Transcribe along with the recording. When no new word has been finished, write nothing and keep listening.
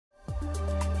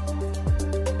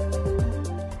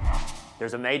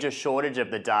There's a major shortage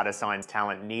of the data science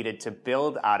talent needed to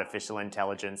build artificial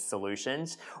intelligence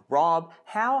solutions. Rob,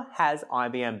 how has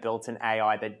IBM built an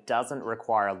AI that doesn't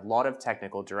require a lot of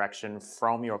technical direction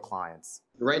from your clients?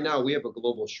 Right now, we have a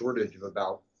global shortage of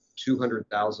about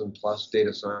 200,000 plus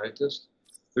data scientists.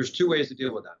 There's two ways to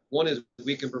deal with that. One is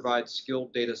we can provide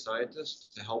skilled data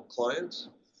scientists to help clients,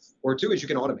 or two is you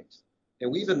can automate.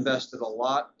 And we've invested a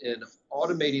lot in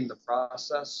automating the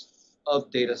process of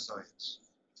data science,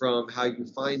 from how you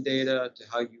find data to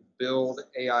how you build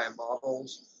AI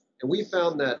models. And we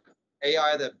found that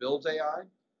AI that builds AI,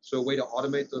 so a way to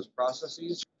automate those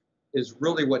processes, is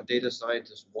really what data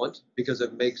scientists want because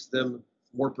it makes them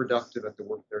more productive at the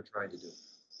work they're trying to do.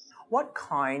 What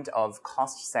kind of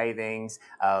cost savings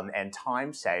and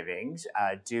time savings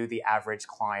do the average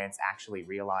clients actually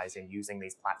realize in using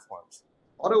these platforms?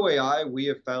 Auto AI, we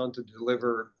have found to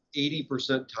deliver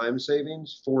 80% time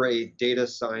savings for a data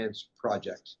science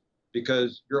project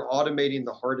because you're automating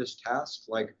the hardest tasks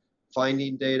like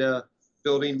finding data,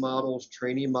 building models,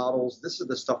 training models. This is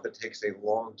the stuff that takes a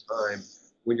long time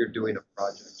when you're doing a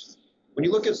project. When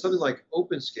you look at something like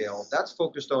OpenScale, that's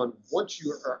focused on once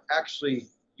you are actually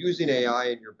using AI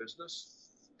in your business,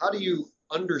 how do you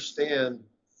understand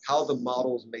how the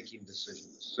model's making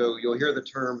decisions? So you'll hear the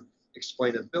term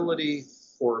explainability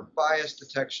or bias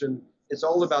detection. It's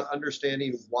all about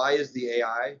understanding why is the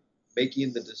AI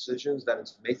making the decisions that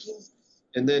it's making.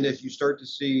 And then if you start to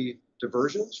see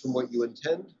diversions from what you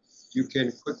intend, you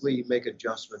can quickly make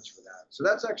adjustments for that. So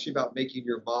that's actually about making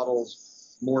your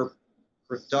models more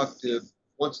productive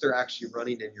once they're actually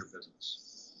running in your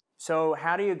business. So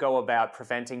how do you go about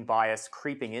preventing bias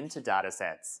creeping into data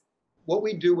sets? What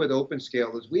we do with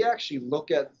OpenScale is we actually look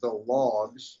at the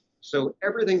logs, so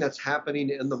everything that's happening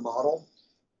in the model.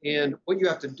 And what you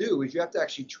have to do is you have to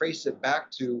actually trace it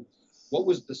back to what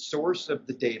was the source of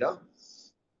the data,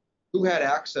 who had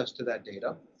access to that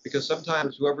data, because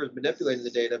sometimes whoever is manipulating the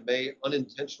data may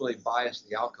unintentionally bias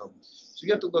the outcome. So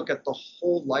you have to look at the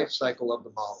whole life cycle of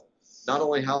the model. Not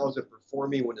only how is it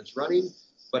performing when it's running,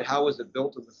 but how was it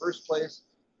built in the first place?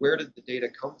 Where did the data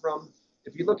come from?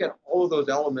 If you look at all of those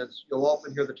elements, you'll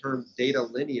often hear the term data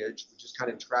lineage, which is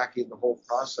kind of tracking the whole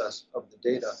process of the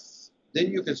data. Then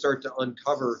you can start to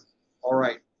uncover, all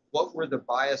right, what were the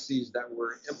biases that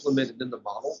were implemented in the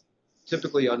model,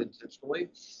 typically unintentionally?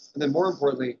 And then more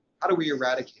importantly, how do we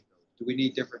eradicate those? Do we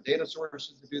need different data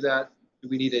sources to do that? Do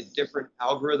we need a different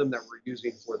algorithm that we're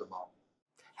using for the model?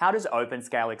 How does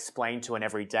OpenScale explain to an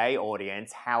everyday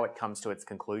audience how it comes to its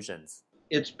conclusions?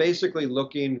 It's basically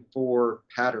looking for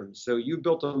patterns. So you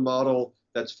built a model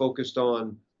that's focused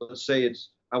on, let's say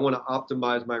I want to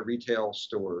optimize my retail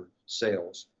store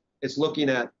sales. It's looking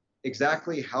at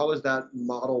exactly how is that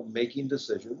model making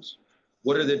decisions?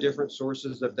 What are the different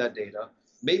sources of that data?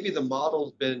 Maybe the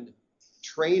model's been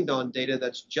trained on data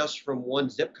that's just from one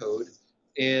zip code,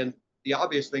 and the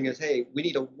obvious thing is, hey, we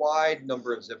need a wide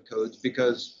number of zip codes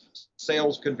because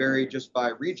sales could vary just by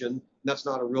region, and that's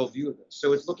not a real view of this.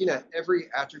 So it's looking at every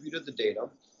attribute of the data.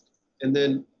 And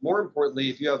then more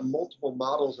importantly, if you have multiple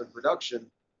models in production,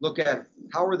 look at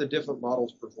how are the different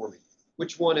models performing?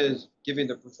 Which one is giving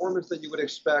the performance that you would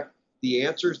expect, the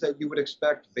answers that you would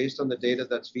expect based on the data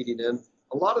that's feeding in?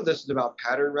 A lot of this is about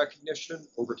pattern recognition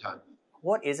over time.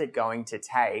 What is it going to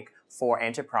take for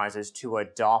enterprises to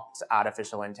adopt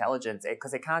artificial intelligence?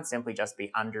 Because it can't simply just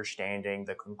be understanding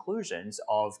the conclusions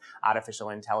of artificial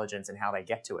intelligence and how they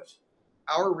get to it.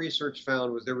 Our research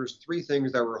found there was three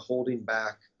things that were holding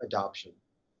back adoption.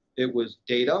 It was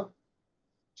data,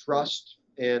 trust,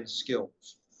 and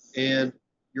skills. And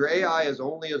your AI is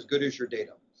only as good as your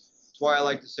data. That's why I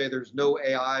like to say there's no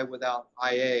AI without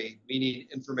IA, meaning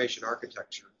information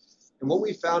architecture. And what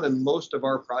we found in most of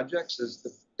our projects is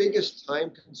the biggest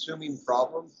time-consuming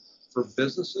problem for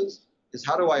businesses is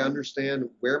how do I understand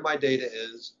where my data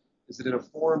is? Is it in a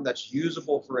form that's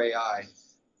usable for AI?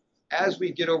 As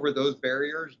we get over those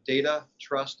barriers, data,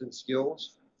 trust, and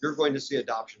skills, you're going to see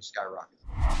adoption skyrocket.